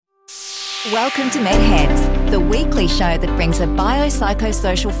Welcome to MedHeads, the weekly show that brings a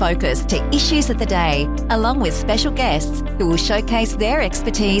biopsychosocial focus to issues of the day, along with special guests who will showcase their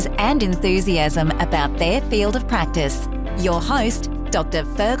expertise and enthusiasm about their field of practice. Your host, Dr.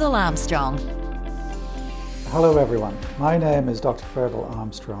 Fergal Armstrong. Hello everyone, my name is Dr. Fergal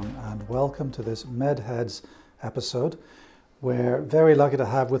Armstrong and welcome to this MedHeads episode. We're very lucky to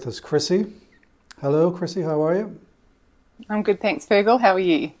have with us Chrissy. Hello Chrissy, how are you? I'm good, thanks Fergal. How are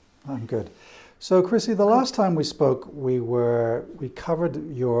you? I'm good. So Chrissy, the last time we spoke, we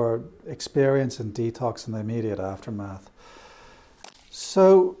covered your experience in detox and the immediate aftermath.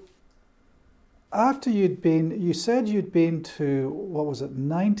 So after you said you'd been to,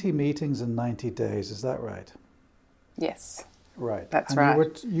 90 meetings in 90 days, is that right? Yes. Right. That's and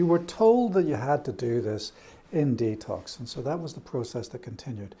right. You were told that you had to do this in detox, and so that was the process that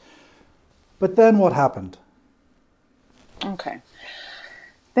continued. But then what happened? Okay.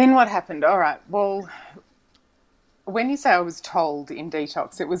 Then what happened? All right. Well, when you say I was told in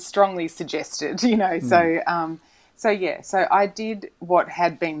detox, it was strongly suggested, So I did what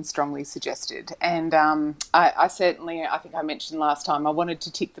had been strongly suggested. And I certainly, I think I mentioned last time, I wanted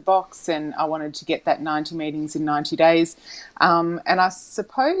to tick the box and I wanted to get that 90 meetings in 90 days. And I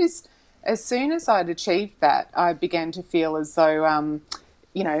suppose as soon as I'd achieved that, I began to feel as though,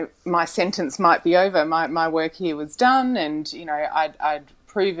 my sentence might be over. My work here was done and, I'd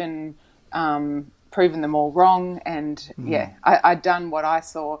proven them all wrong. And, I'd done what I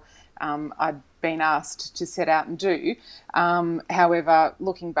saw I'd been asked to set out and do. However,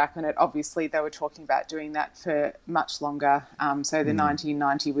 looking back on it, obviously they were talking about doing that for much longer. So the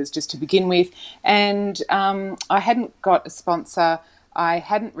 1990 was just to begin with. And I hadn't got a sponsor. I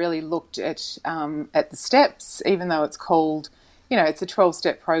hadn't really looked at the steps, even though it's called, it's a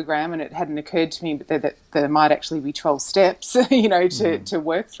 12-step program, and it hadn't occurred to me that there might actually be 12 steps, to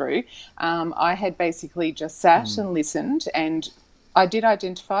work through. I had basically just sat and listened, and I did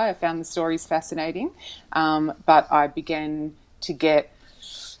identify. I found the stories fascinating, but I began to get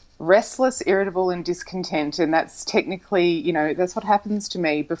restless, irritable, and discontent, and that's technically, that's what happens to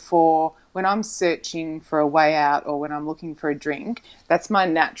me before when I'm searching for a way out or when I'm looking for a drink. That's my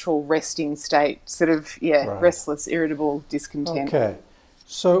natural resting state, right. Restless, irritable, discontent. Okay.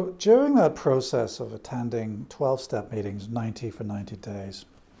 So during that process of attending 12-step meetings, 90 for 90 days,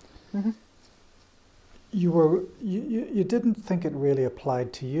 you didn't think it really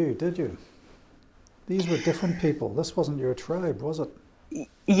applied to you, did you? These were different people. This wasn't your tribe, was it?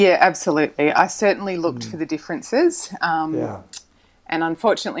 Yeah, absolutely. I certainly looked for the differences. And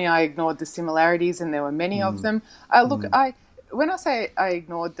unfortunately, I ignored the similarities, and there were many of them. When I say I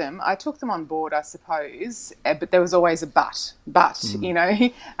ignored them, I took them on board, I suppose, but there was always a but.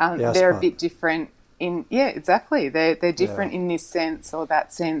 They're a bit different in, exactly. They're different in this sense or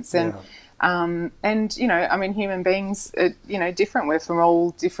that sense. And, human beings are, different. We're from all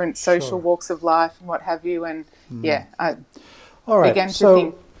different social walks of life and what have you. And, all right. began to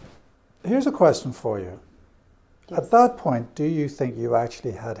think. Here's a question for you. Yes. At that point, do you think you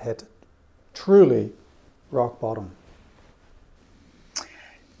actually had hit truly rock bottom?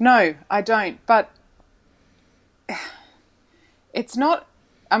 No, I don't. But it's not,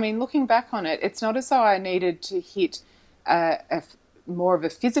 looking back on it, it's not as though I needed to hit more of a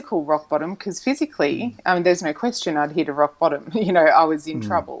physical rock bottom, because physically, there's no question I'd hit a rock bottom. I was in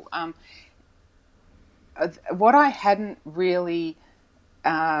trouble. What I hadn't really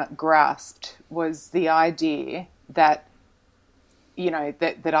grasped was the idea that,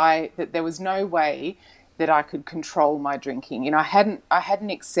 that there was no way that I could control my drinking. I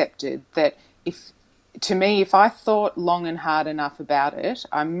hadn't accepted that if I thought long and hard enough about it,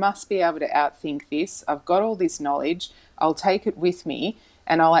 I must be able to outthink this. I've got all this knowledge. I'll take it with me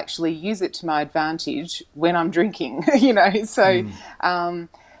and I'll actually use it to my advantage when I'm drinking, So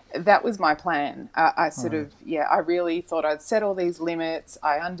that was my plan. I really thought I'd set all these limits.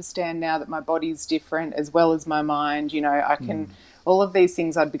 I understand now that my body's different as well as my mind. I can, all of these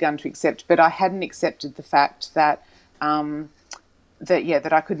things I'd begun to accept, but I hadn't accepted the fact that,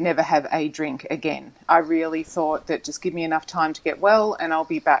 that I could never have a drink again. I really thought that just give me enough time to get well and I'll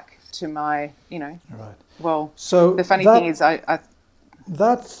be back to my, Right. Well, so the funny thing is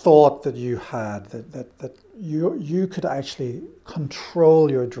that thought that you had, that you could actually control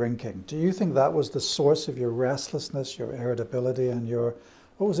your drinking, do you think that was the source of your restlessness, your irritability, and your,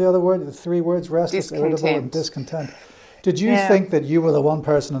 what was the other word, the three words, restless, irritable, and discontent? Did you think that you were the one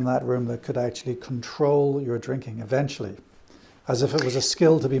person in that room that could actually control your drinking eventually, as if it was a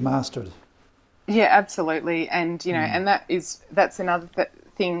skill to be mastered? Yeah, absolutely. And, and that's another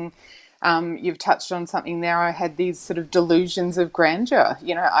thing you've touched on something there. I had these sort of delusions of grandeur.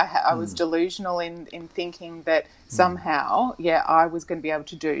 I was delusional in thinking that somehow, I was going to be able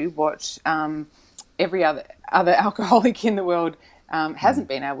to do what every other alcoholic in the world hasn't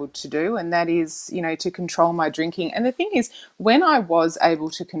been able to do, and that is, to control my drinking. And the thing is, when I was able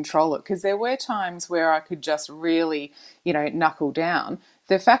to control it, because there were times where I could just really, knuckle down,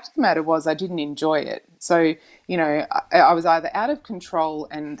 the fact of the matter was I didn't enjoy it. So, I was either out of control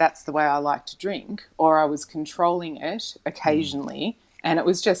and that's the way I like to drink, or I was controlling it occasionally and it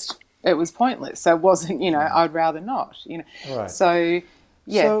was pointless. So it wasn't, I'd rather not, Right. So,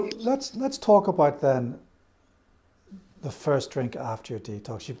 yeah. So let's talk about then the first drink after your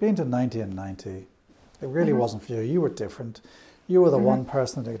detox. You've been to 90 and 90. It really wasn't for you. You were different. You were the one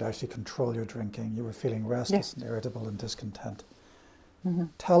person that could actually control your drinking. You were feeling restless and irritable and discontent.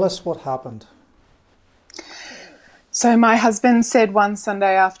 Tell us what happened. So my husband said one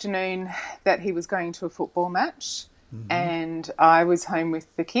Sunday afternoon that he was going to a football match, and I was home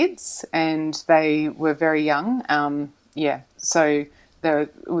with the kids, and they were very young. So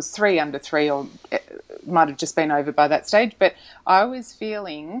it was 3 under 3, or it might have just been over by that stage. But I was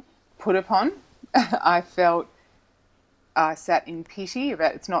feeling put upon. I sat in pity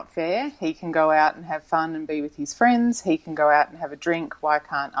about it's not fair. He can go out and have fun and be with his friends. He can go out and have a drink. Why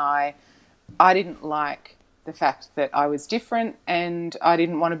can't I? I didn't like the fact that I was different, and I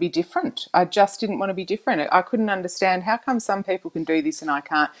didn't want to be different. I just didn't want to be different. I couldn't understand how come some people can do this and I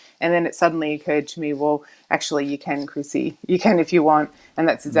can't. And then it suddenly occurred to me, well, actually you can, Chrissy. You can if you want. And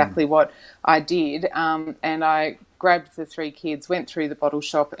that's exactly what I did. And I grabbed the 3 kids, went through the bottle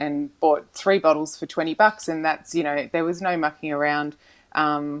shop and bought 3 bottles for $20. And that's, there was no mucking around.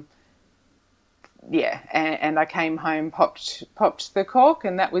 And I came home, popped the cork,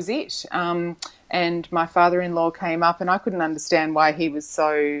 and that was it. And my father-in-law came up, and I couldn't understand why he was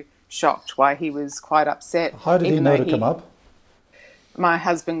so shocked, why he was quite upset. How did he know to come up? My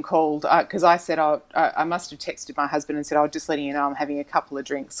husband called, because I said, I must have texted my husband and said, "I'll just letting you know I'm having a couple of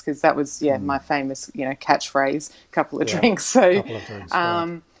drinks," because that was, my famous, catchphrase, couple of drinks. So, couple of drinks,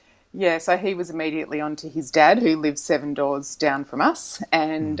 right. So he was immediately on to his dad, who lives 7 doors down from us,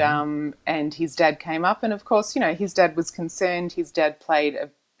 and his dad came up, and of course, his dad was concerned. His dad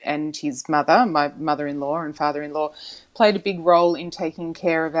and his mother, my mother-in-law and father-in-law, played a big role in taking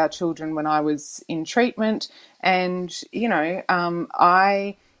care of our children when I was in treatment. And,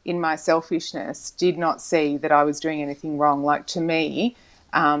 I, in my selfishness, did not see that I was doing anything wrong. Like, to me,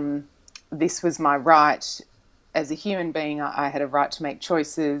 this was my right. As a human being, I had a right to make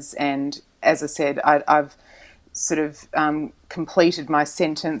choices. And as I said, I've sort of completed my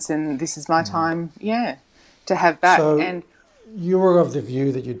sentence, and this is my time, to have back. So you were of the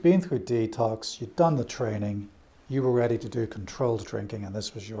view that you'd been through detox, you'd done the training, you were ready to do controlled drinking, and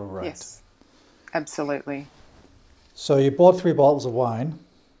this was your right. Yes, absolutely. So you bought 3 bottles of wine,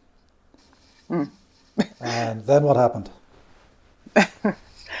 and then what happened?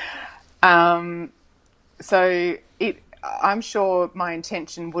 I'm sure my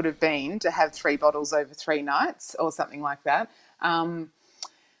intention would have been to have 3 bottles over 3 nights or something like that.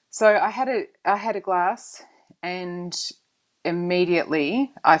 So I had a glass, and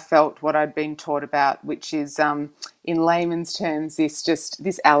immediately I felt what I'd been taught about, which is, in layman's terms,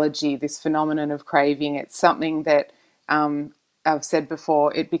 this allergy, this phenomenon of craving. It's something that, I've said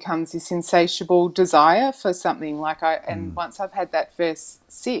before, it becomes this insatiable desire for something. And once I've had that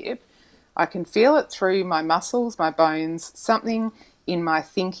first sip, I can feel it through my muscles, my bones. Something in my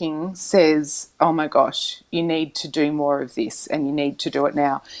thinking says, oh my gosh, you need to do more of this, and you need to do it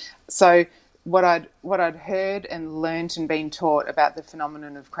now. So what I'd heard and learnt and been taught about the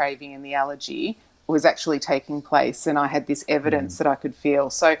phenomenon of craving and the allergy was actually taking place, and I had this evidence that I could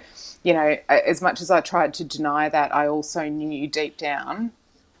feel. So, as much as I tried to deny that, I also knew deep down,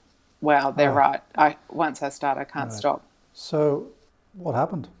 wow, they're right. Once I start, I can't stop. So what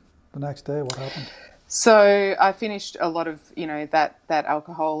happened the next day? What happened? So I finished a lot of, that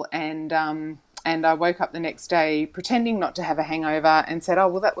alcohol, and I woke up the next day pretending not to have a hangover and said, oh,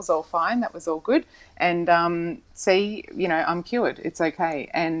 well, that was all fine. That was all good. And I'm cured. It's okay.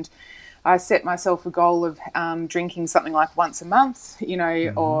 And I set myself a goal of drinking something like once a month,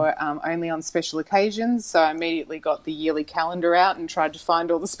 or only on special occasions. So I immediately got the yearly calendar out and tried to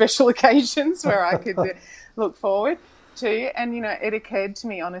find all the special occasions where I could look forward to. And, it occurred to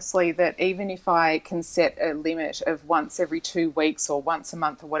me, honestly, that even if I can set a limit of once every 2 weeks or once a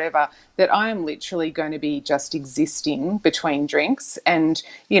month or whatever, that I am literally going to be just existing between drinks. And,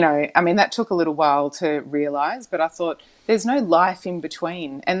 that took a little while to realise, but I thought there's no life in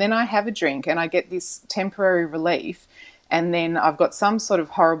between. And then I have a drink and I get this temporary relief. and then I've got some sort of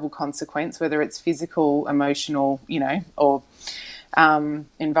horrible consequence, whether it's physical, emotional, or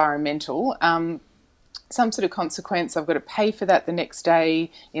environmental, some sort of consequence. I've got to pay for that the next day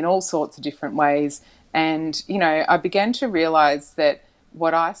in all sorts of different ways. And, I began to realise that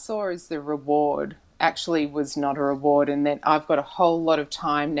what I saw as the reward actually was not a reward, and that I've got a whole lot of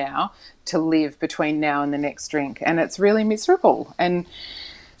time now to live between now and the next drink, and it's really miserable. And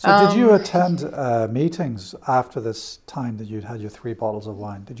so did you attend meetings after this time that you'd had your 3 bottles of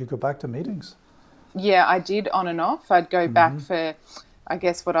wine? Did you go back to meetings? Yeah, I did, on and off. I'd go back for, I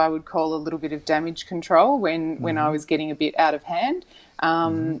guess, what I would call a little bit of damage control when I was getting a bit out of hand.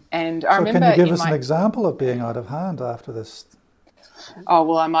 And I remember... can you give us an example of being out of hand after this? Oh,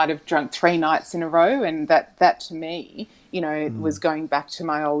 well, I might have drunk 3 nights in a row, and that to me, was going back to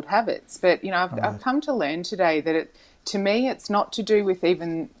my old habits. But, I've come to learn today that to me, it's not to do with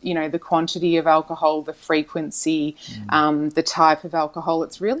even, the quantity of alcohol, the frequency, the type of alcohol.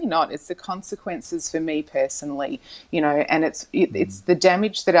 It's really not. It's the consequences for me personally, and it's the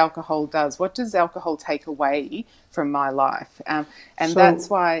damage that alcohol does. What does alcohol take away from my life? And so that's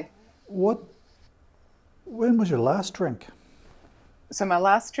why... When was your last drink? So my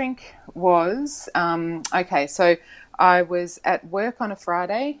last drink was, so I was at work on a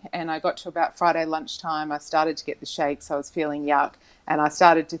Friday, and I got to about Friday lunchtime. I started to get the shakes. I was feeling yuck, and I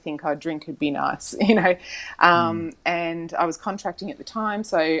started to think a drink would be nice, and I was contracting at the time.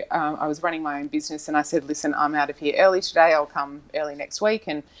 So I was running my own business, and I said, listen, I'm out of here early today. I'll come early next week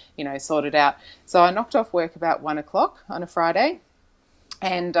and, sort it out. So I knocked off work about 1:00 on a Friday,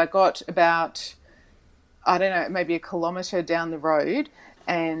 and I got about... I don't know, maybe a kilometre down the road,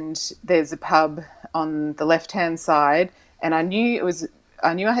 and there's a pub on the left-hand side, and I knew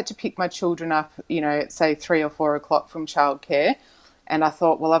I had to pick my children up, at say 3 or 4 o'clock from childcare, and I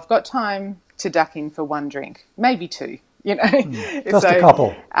thought, well, I've got time to duck in for 1 drink, maybe 2, Just a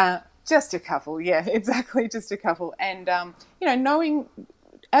couple. Just a couple, yeah, exactly, just a couple. And,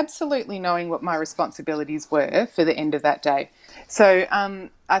 absolutely knowing what my responsibilities were for the end of that day. So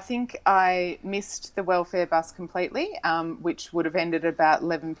I think I missed the welfare bus completely, which would have ended about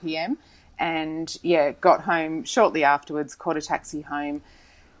 11 p.m. And, got home shortly afterwards, caught a taxi home.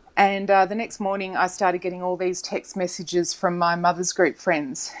 And the next morning I started getting all these text messages from my mother's group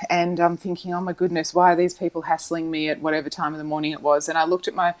friends. And I'm thinking, oh, my goodness, why are these people hassling me at whatever time of the morning it was? And I looked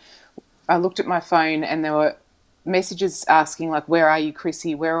at my phone, and there were messages asking, like, where are you,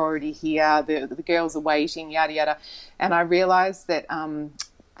 Chrissy? We're already here. The girls are waiting, yada, yada. And I realised that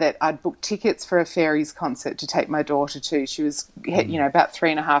that I'd booked tickets for a Fairies concert to take my daughter to. She was, about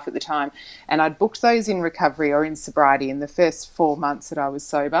 3.5 at the time. And I'd booked those in recovery or in sobriety in the first 4 months that I was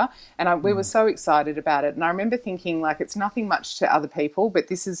sober. And we were so excited about it. And I remember thinking, like, it's nothing much to other people, but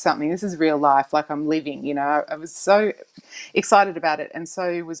this is real life, like I'm living, I was so excited about it. And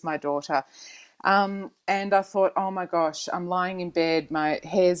so was my daughter. And I thought, oh my gosh, I'm lying in bed, my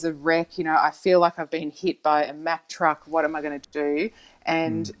hair's a wreck, I feel like I've been hit by a Mack truck. What am I going to do?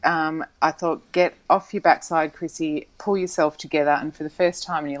 And I thought, get off your backside, Chrissy, pull yourself together, and for the first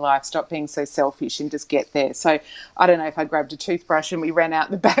time in your life, stop being so selfish and just get there. So I don't know if I grabbed a toothbrush and we ran out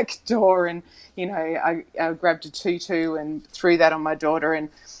the back door, and, I grabbed a tutu and threw that on my daughter, and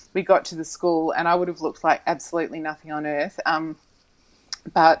we got to the school, and I would have looked like absolutely nothing on earth.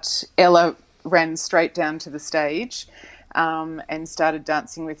 But Ella ran straight down to the stage and started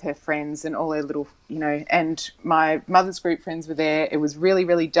dancing with her friends and all her little, and my mother's group friends were there. It was really,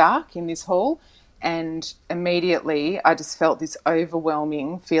 really dark in this hall, and immediately I just felt this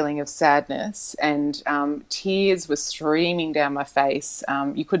overwhelming feeling of sadness, and tears were streaming down my face.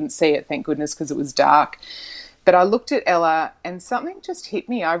 You couldn't see it, thank goodness, because it was dark. But I looked at Ella, and something just hit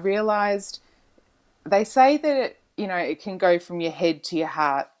me. I realised they say that it can go from your head to your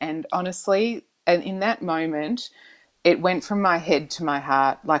heart. And honestly, and in that moment, it went from my head to my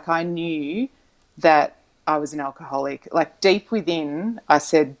heart. Like, I knew that I was an alcoholic. Like, deep within, I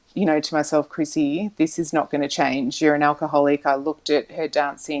said, to myself, Chrissy, this is not going to change. You're an alcoholic. I looked at her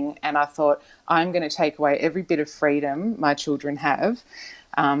dancing, and I thought, I'm going to take away every bit of freedom my children have.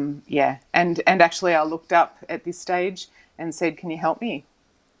 And actually I looked up at this stage and said, can you help me?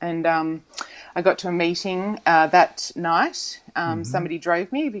 And I got to a meeting that night. Somebody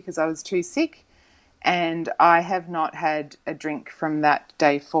drove me because I was too sick, and I have not had a drink from that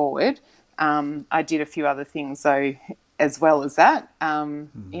day forward. I did a few other things, though, as well as that,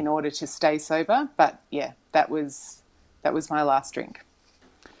 in order to stay sober. But, yeah, that was my last drink.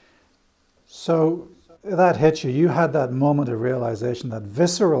 So that hit you. You had that moment of realization, that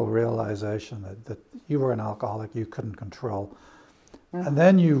visceral realization that you were an alcoholic you couldn't control. And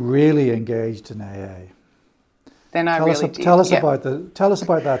then you really engaged in AA. Then I really did. Tell us about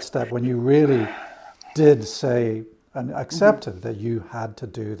that step when you really did say and accepted that you had to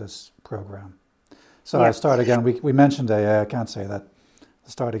do this program. So I start again. We mentioned AA. I can't say that.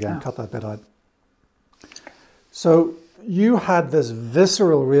 Start again. Cut that bit out. So you had this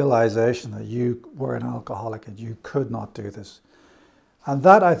visceral realization that you were an alcoholic and you could not do this. And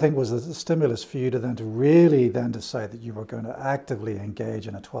that, I think, was the stimulus for you to really decide that you were going to actively engage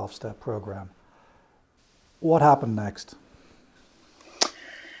in a 12-step program. What happened next?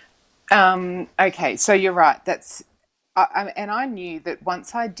 Okay, so you're right. And I knew that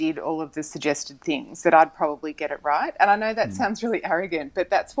once I did all of the suggested things that I'd probably get it right. And I know that sounds really arrogant,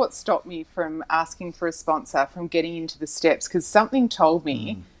 but that's what stopped me from asking for a sponsor, from getting into the steps, because something told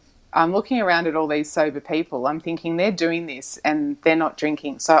me, I'm looking around at all these sober people, I'm thinking they're doing this and they're not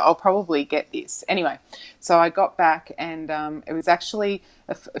drinking, so I'll probably get this. Anyway, so I got back, and it was actually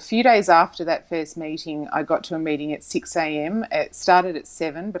a few days after that first meeting. I got to a meeting at 6 a.m. It started at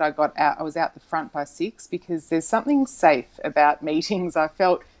 7, but I was out the front by 6, because there's something safe about meetings. I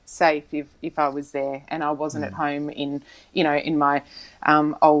felt safe if I was there and I wasn't at home in my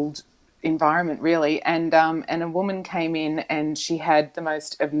old environment, really. And a woman came in, and she had the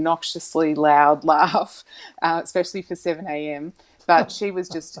most obnoxiously loud laugh, especially for 7 a.m. But she was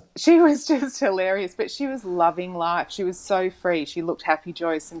just hilarious. But she was loving life. She was so free. She looked happy,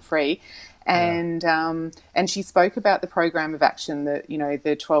 joyous, and free. And she spoke about the program of action,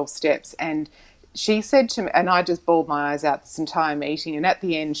 the 12 steps. And she said to me, and I just bawled my eyes out this entire meeting. And at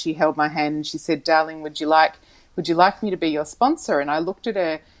the end, she held my hand and she said, "Darling, would you like me to be your sponsor?" And I looked at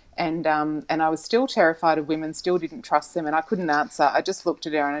her. And I was still terrified of women, still didn't trust them, and I couldn't answer. I just looked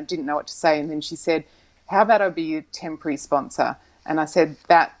at her and I didn't know what to say. And then she said, "How about I be your temporary sponsor?" And I said,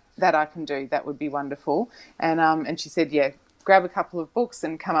 that I can do. That would be wonderful. And she said, "Yeah, grab a couple of books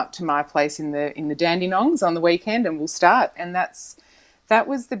and come up to my place in the Dandenongs on the weekend, and we'll start." And that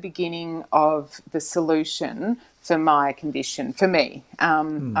was the beginning of the solution for my condition, for me.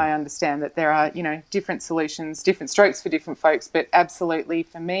 I understand that there are, different solutions, different strokes for different folks, but absolutely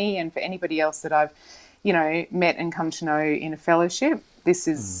for me and for anybody else that I've, met and come to know in a fellowship, this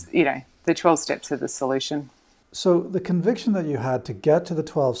is, the 12 steps of the solution. So the conviction that you had to get to the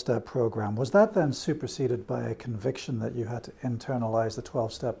 12-step program, was that then superseded by a conviction that you had to internalize the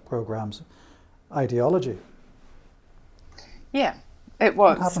 12-step program's ideology? Yeah, it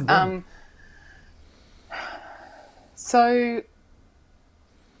was. What happened then? So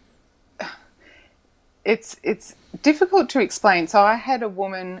it's difficult to explain. So I had a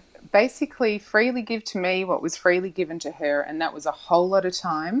woman basically freely give to me what was freely given to her, and that was a whole lot of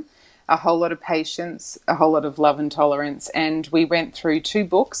time, a whole lot of patience, a whole lot of love and tolerance. And we went through 2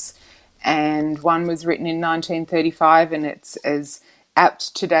 books, and one was written in 1935, and it's as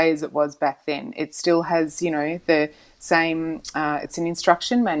apt today as it was back then. It still has, the same, it's an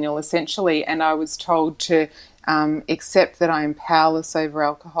instruction manual essentially, and I was told to accept that I am powerless over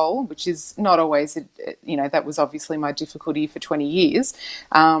alcohol, which is not always, that was obviously my difficulty for 20 years.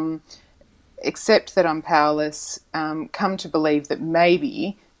 Accept that I'm powerless, come to believe that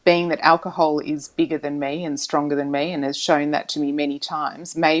maybe, being that alcohol is bigger than me and stronger than me and has shown that to me many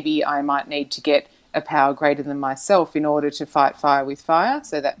times, maybe I might need to get a power greater than myself in order to fight fire with fire.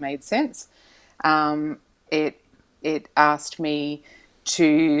 So that made sense. It asked me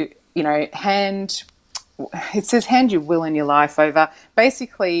to, hand your will and your life over.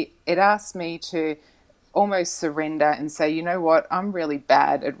 Basically, it asked me to almost surrender and say, you know what, I'm really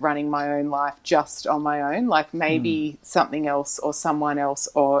bad at running my own life just on my own. Like maybe something else or someone else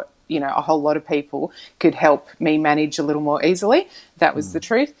or, a whole lot of people could help me manage a little more easily. That was the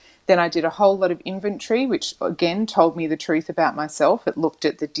truth. Then I did a whole lot of inventory, which again told me the truth about myself. It looked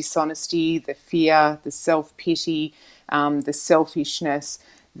at the dishonesty, the fear, the self-pity, the selfishness,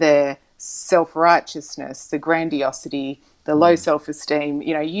 the self-righteousness, the grandiosity, the low self-esteem,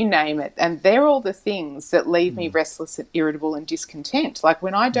 you name it. And they're all the things that leave me restless and irritable and discontent. Like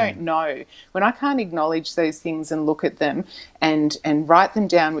when I don't know, when I can't acknowledge those things and look at them and write them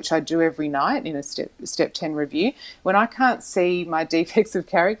down, which I do every night in a step 10 review, when I can't see my defects of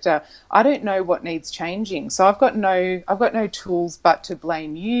character, I don't know what needs changing. So I've got no tools but to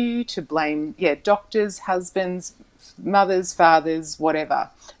blame you, to blame, doctors, husbands, mothers, fathers,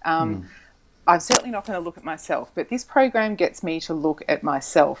 whatever. I'm certainly not going to look at myself, but this program gets me to look at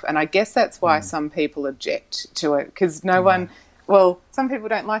myself. And I guess that's why some people object to it, because some people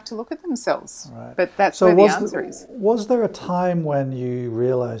don't like to look at themselves. Right. But that's where the answer is. Was there a time when you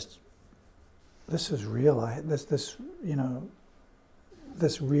realized this is real? This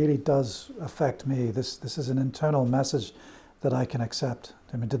really does affect me. This is an internal message that I can accept.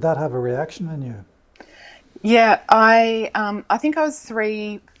 I mean, did that have a reaction in you? Yeah, I think I was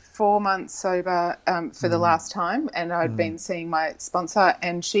 4 months sober for the last time, and I'd been seeing my sponsor,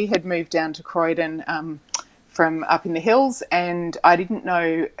 and she had moved down to Croydon from up in the hills, and I didn't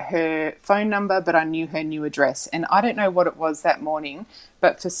know her phone number, but I knew her new address. And I don't know what it was that morning,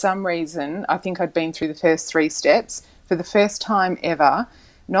 but for some reason, I think I'd been through the first 3 steps. For the first time ever,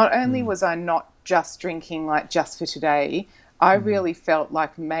 not only was I not just drinking like just for today, I really felt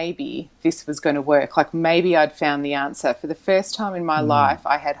like maybe this was going to work. Like maybe I'd found the answer. For the first time in my life,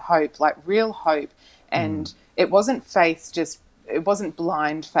 I had hope, like real hope. And it wasn't faith, it wasn't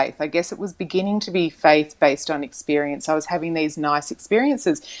blind faith. I guess it was beginning to be faith based on experience. I was having these nice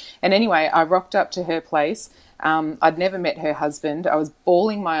experiences. And anyway, I rocked up to her place. I'd never met her husband. I was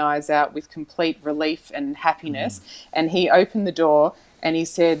bawling my eyes out with complete relief and happiness. And he opened the door and he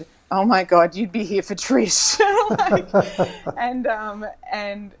said, "Oh my God, you'd be here for Trish."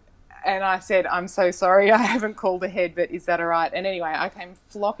 And I said, "I'm so sorry, I haven't called ahead, but is that all right?" And anyway, I came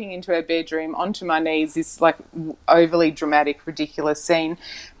flopping into her bedroom onto my knees, this like overly dramatic, ridiculous scene.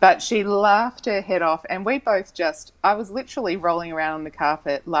 But she laughed her head off, and we both I was literally rolling around on the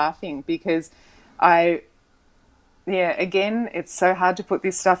carpet laughing because again, it's so hard to put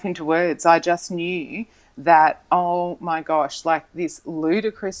this stuff into words. I just knew that, oh my gosh, like this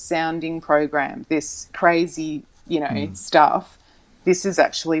ludicrous sounding program, this crazy, stuff, this is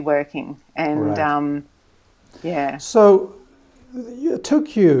actually working. And right. So it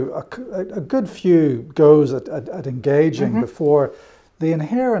took you a good few goes at engaging before the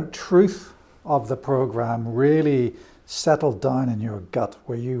inherent truth of the program really settled down in your gut,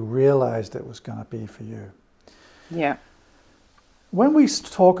 where you realized it was going to be for you. Yeah. When we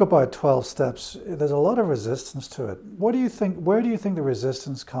talk about 12 steps, there's a lot of resistance to it. What do you think? Where do you think the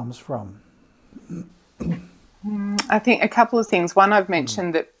resistance comes from? I think a couple of things. One, I've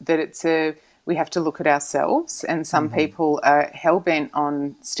mentioned that we have to look at ourselves, and some people are hell-bent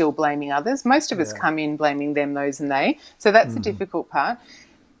on still blaming others. Most of us come in blaming them, those and they. So that's the difficult part.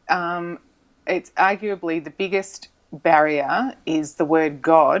 It's arguably the biggest barrier is the word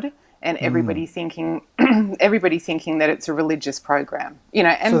God, and everybody thinking that it's a religious program,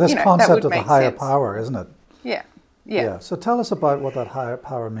 And so this concept that would of make the higher sense. power, isn't it? Yeah. So tell us about what that higher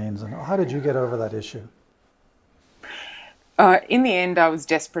power means, and how did you get over that issue? In the end, I was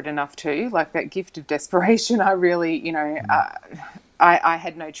desperate enough to, like that gift of desperation. I really, I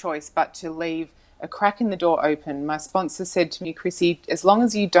had no choice but to leave a crack in the door open. My sponsor said to me, "Chrissy, as long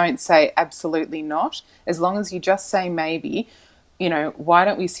as you don't say absolutely not, as long as you just say maybe, why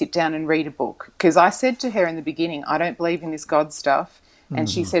don't we sit down and read a book?" Because I said to her in the beginning, "I don't believe in this God stuff." And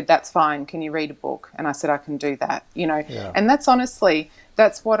she said, "That's fine. Can you read a book?" And I said, "I can do that," And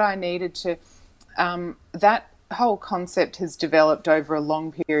that's what I needed to, that whole concept has developed over a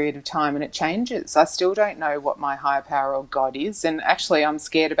long period of time, and it changes. I still don't know what my higher power or God is. And actually, I'm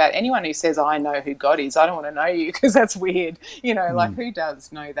scared about anyone who says, "I know who God is." I don't want to know you, because that's weird. Like who does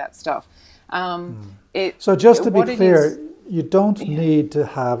know that stuff? So just to be clear, you don't need to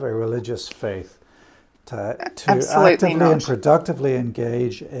have a religious faith to actively and productively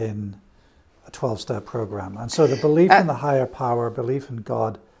engage in a 12-step program. And so the belief in the higher power, belief in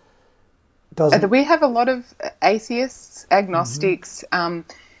God, doesn't... We have a lot of atheists, agnostics,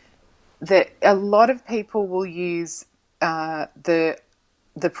 that a lot of people will use the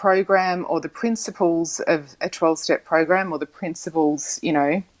program or the principles of a 12-step program, or the principles,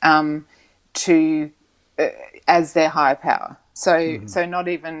 to as their higher power. So not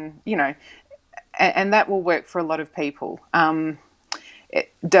even, and that will work for a lot of people. I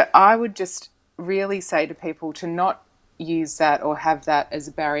would just really say to people to not use that or have that as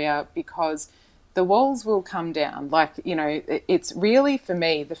a barrier, because the walls will come down. Like, it's really, for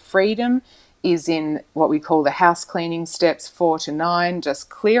me, the freedom is in what we call the house cleaning steps 4 to 9.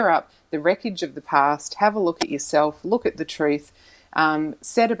 Just clear up the wreckage of the past, have a look at yourself, look at the truth,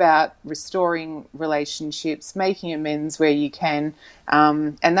 set about restoring relationships, making amends where you can,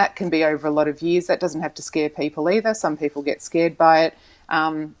 and that can be over a lot of years. That doesn't have to scare people either. Some people get scared by it.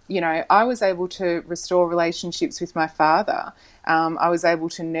 I was able to restore relationships with my father. I was able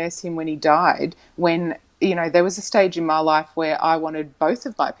to nurse him when he died, when, there was a stage in my life where I wanted both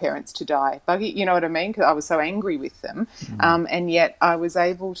of my parents to die. You know what I mean? Because I was so angry with them. And yet I was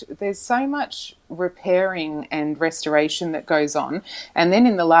able to, there's so much repairing and restoration that goes on. And then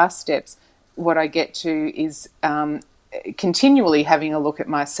in the last steps, what I get to is continually having a look at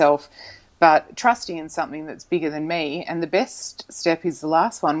myself, but trusting in something that's bigger than me. And the best step is the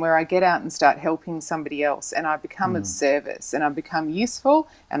last one, where I get out and start helping somebody else, and I become of service, and I become useful,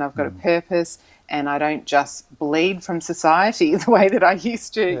 and I've got a purpose, and I don't just bleed from society the way that I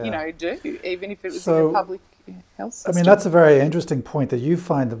used to, do, even if it was in a public health I system. mean, that's a very interesting point that you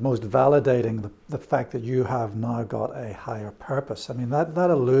find the most validating, the fact that you have now got a higher purpose. I mean, that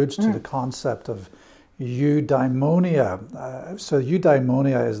alludes to the concept of eudaimonia. So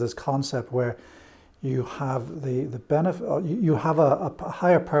eudaimonia is this concept where you have the benefit, you have a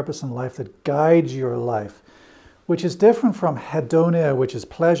higher purpose in life that guides your life, which is different from hedonia, which is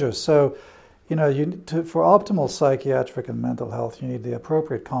pleasure. So, for optimal psychiatric and mental health, you need the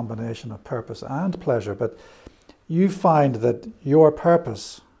appropriate combination of purpose and pleasure. But you find that your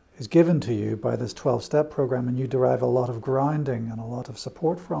purpose is given to you by this 12-step program, and you derive a lot of grounding and a lot of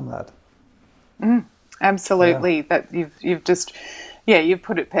support from that. Absolutely. Yeah. That you've just, you've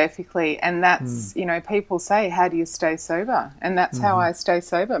put it perfectly. And that's, people say, how do you stay sober? And that's how I stay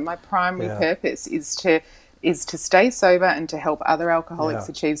sober. My primary purpose is to stay sober and to help other alcoholics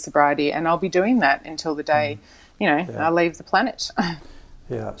achieve sobriety. And I'll be doing that until the day, I leave the planet.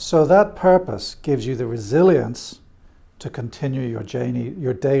 Yeah. So that purpose gives you the resilience to continue your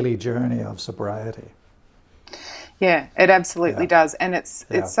daily journey of sobriety. Yeah, it absolutely does. And it's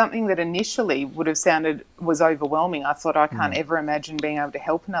something that initially was overwhelming. I thought, I can't ever imagine being able to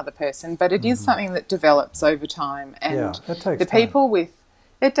help another person, but it is something that develops over time. And it takes the time. people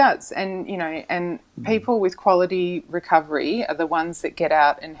it does. And, and people with quality recovery are the ones that get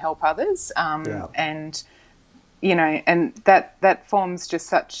out and help others. And, and that forms just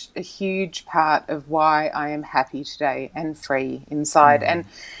such a huge part of why I am happy today and free inside.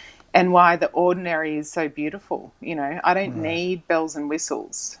 And why the ordinary is so beautiful. I don't need bells and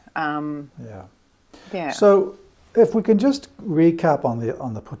whistles. So if we can just recap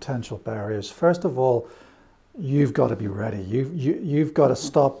on the potential barriers. First of all, you've got to be ready. You've got to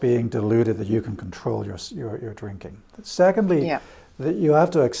stop being deluded that you can control your drinking. Secondly, that you have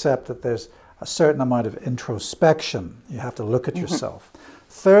to accept that there's a certain amount of introspection. You have to look at yourself.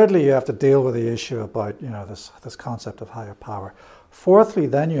 Thirdly, you have to deal with the issue about this concept of higher power. Fourthly,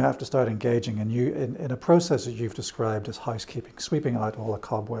 then you have to start engaging in a process that you've described as housekeeping, sweeping out all the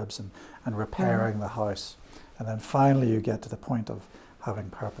cobwebs and repairing the house. And then finally you get to the point of having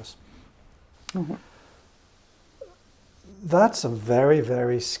purpose. That's a very,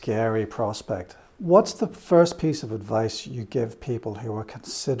 very scary prospect. What's the first piece of advice you give people who are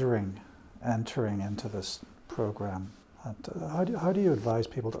considering entering into this program? And how do you advise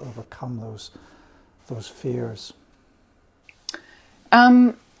people to overcome those fears?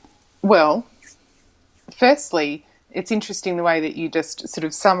 Well, firstly, it's interesting the way that you just sort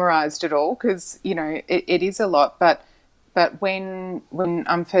of summarised it all, because, it is a lot. But when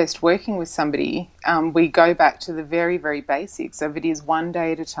I'm first working with somebody, we go back to the very, very basics of it is one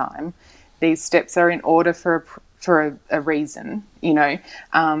day at a time. These steps are in order for a reason,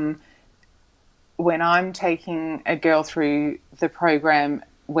 When I'm taking a girl through the program,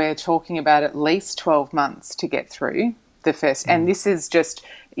 we're talking about at least 12 months to get through the first. And this is just,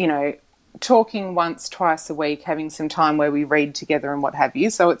 talking once, twice a week, having some time where we read together and what have you.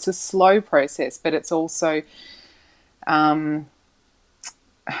 So it's a slow process, but it's also, I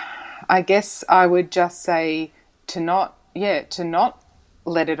guess I would just say to not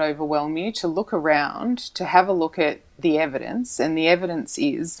let it overwhelm you, to look around, to have a look at the evidence. And the evidence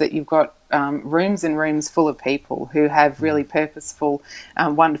is that you've got rooms and rooms full of people who have really purposeful,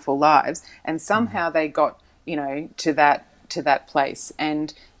 wonderful lives. And somehow they got, to that place.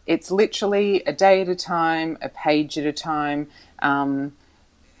 And it's literally a day at a time, a page at a time. I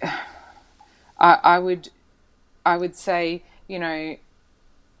would say, to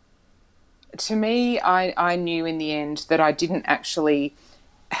me, I knew in the end that I didn't actually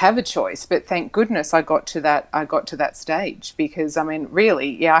have a choice, but thank goodness I got to that stage, because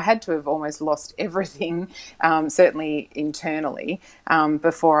really, I had to have almost lost everything, certainly internally,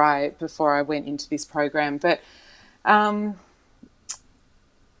 before I went into this program. But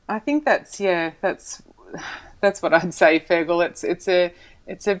I think that's what I'd say, Fergal.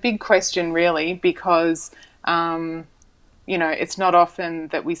 It's a big question, really, because it's not often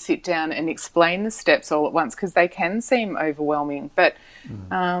that we sit down and explain the steps all at once, because they can seem overwhelming. But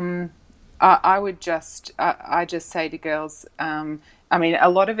I just say to girls, a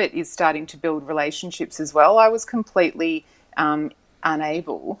lot of it is starting to build relationships as well. I was completely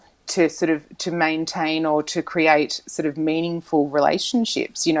unable to maintain or to create sort of meaningful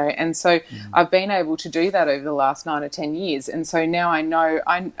relationships, and so I've been able to do that over the last 9 or 10 years. And so now I know,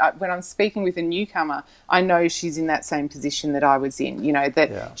 when I'm speaking with a newcomer, I know she's in that same position that I was in,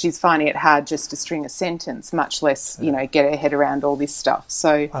 she's finding it hard just to string a sentence, much less, get her head around all this stuff.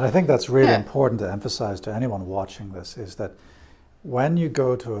 So, and I think that's really important to emphasize to anyone watching this, is that when you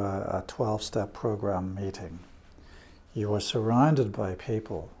go to a 12-step program meeting, you are surrounded by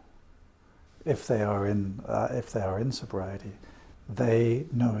people if they are in sobriety, they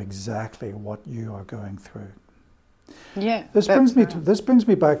know exactly what you are going through. Yeah. This brings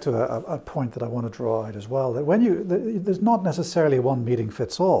me back to a point that I want to draw out as well. That there's not necessarily one meeting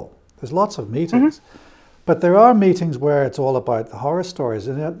fits all. There's lots of meetings, but there are meetings where it's all about the horror stories,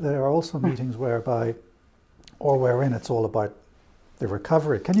 and yet there are also meetings wherein it's all about the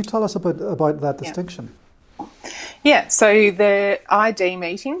recovery. Can you tell us about that distinction? Yeah, so the ID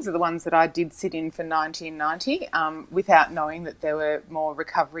meetings are the ones that I did sit in for 1990 without knowing that there were more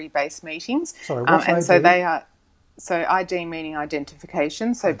recovery-based meetings. Sorry, what's ID? So they are... So ID meaning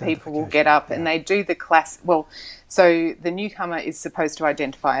identification. So people will get up and they do the class. Well, so the newcomer is supposed to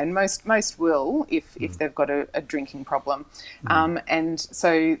identify, and most will if they've got a drinking problem. And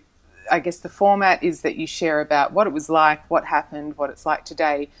so I guess the format is that you share about what it was like, what happened, what it's like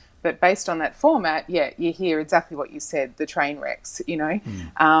today. But based on that format, you hear exactly what you said, the train wrecks,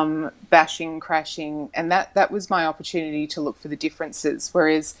 bashing, crashing. And that was my opportunity to look for the differences.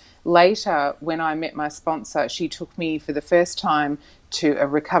 Whereas later, when I met my sponsor, she took me for the first time to a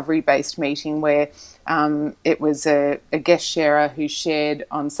recovery-based meeting where it was a guest sharer who shared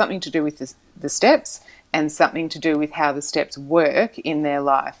on something to do with the steps and something to do with how the steps work in their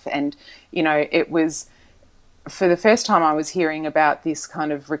life. And, it was... For the first time I was hearing about this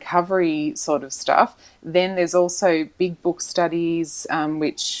kind of recovery sort of stuff. Then there's also big book studies,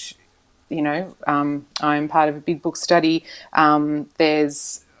 which, I'm part of a big book study.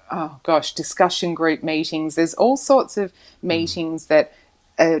 There's, discussion group meetings. There's all sorts of meetings that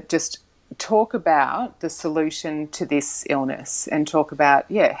just talk about the solution to this illness and talk about,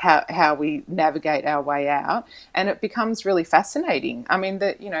 how we navigate our way out. And it becomes really fascinating. I mean,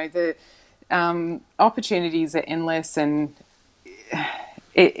 the opportunities are endless, and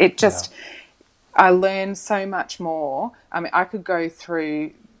it just, I learned so much more. I mean, I could go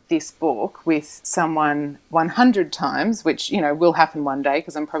through this book with someone 100 times, which, will happen one day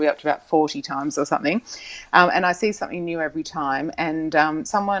because I'm probably up to about 40 times or something. And I see something new every time. And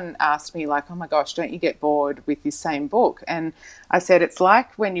someone asked me like, oh my gosh, don't you get bored with this same book? And I said, it's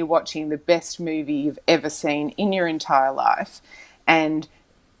like when you're watching the best movie you've ever seen in your entire life, and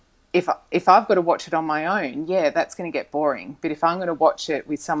if I've got to watch it on my own, that's going to get boring. But if I'm going to watch it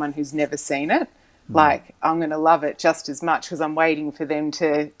with someone who's never seen it, I'm going to love it just as much because I'm waiting for them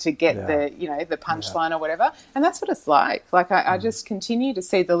to get the punchline or whatever. And that's what it's like. Like I just continue to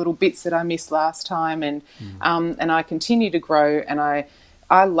see the little bits that I missed last time, and I continue to grow. And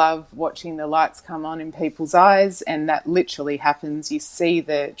I love watching the lights come on in people's eyes, and that literally happens. You see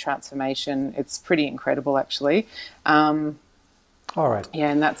the transformation. It's pretty incredible, actually. All right. Yeah,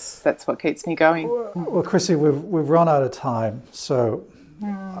 and that's what keeps me going. Well, Chrissy, we've run out of time. So,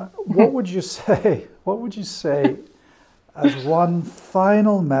 what would you say? What would you say as one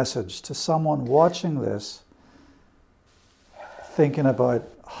final message to someone watching this, thinking about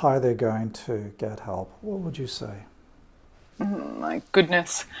how they're going to get help? What would you say? My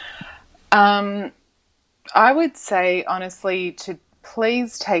goodness, I would say honestly to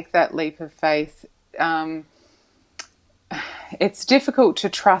please take that leap of faith. It's difficult to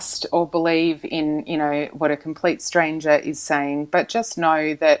trust or believe in, what a complete stranger is saying, but just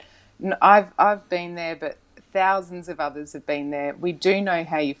know that I've been there, but thousands of others have been there. We do know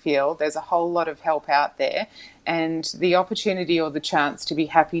how you feel. There's a whole lot of help out there, and the opportunity or the chance to be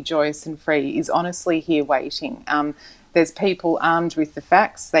happy, joyous and free is honestly here waiting. There's people armed with the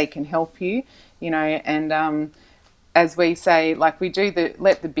facts. They can help you, and as we say, like we do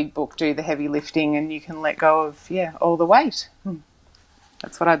let the big book do the heavy lifting, and you can let go of, all the weight.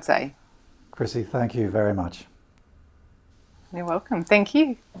 That's what I'd say. Chrissy, thank you very much. You're welcome. Thank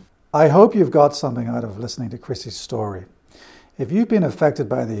you. I hope you've got something out of listening to Chrissy's story. If you've been affected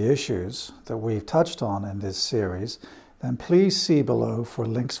by the issues that we've touched on in this series, then please see below for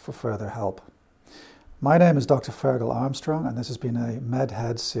links for further help. My name is Dr. Fergal Armstrong, and this has been a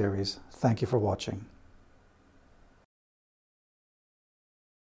MedHead series. Thank you for watching.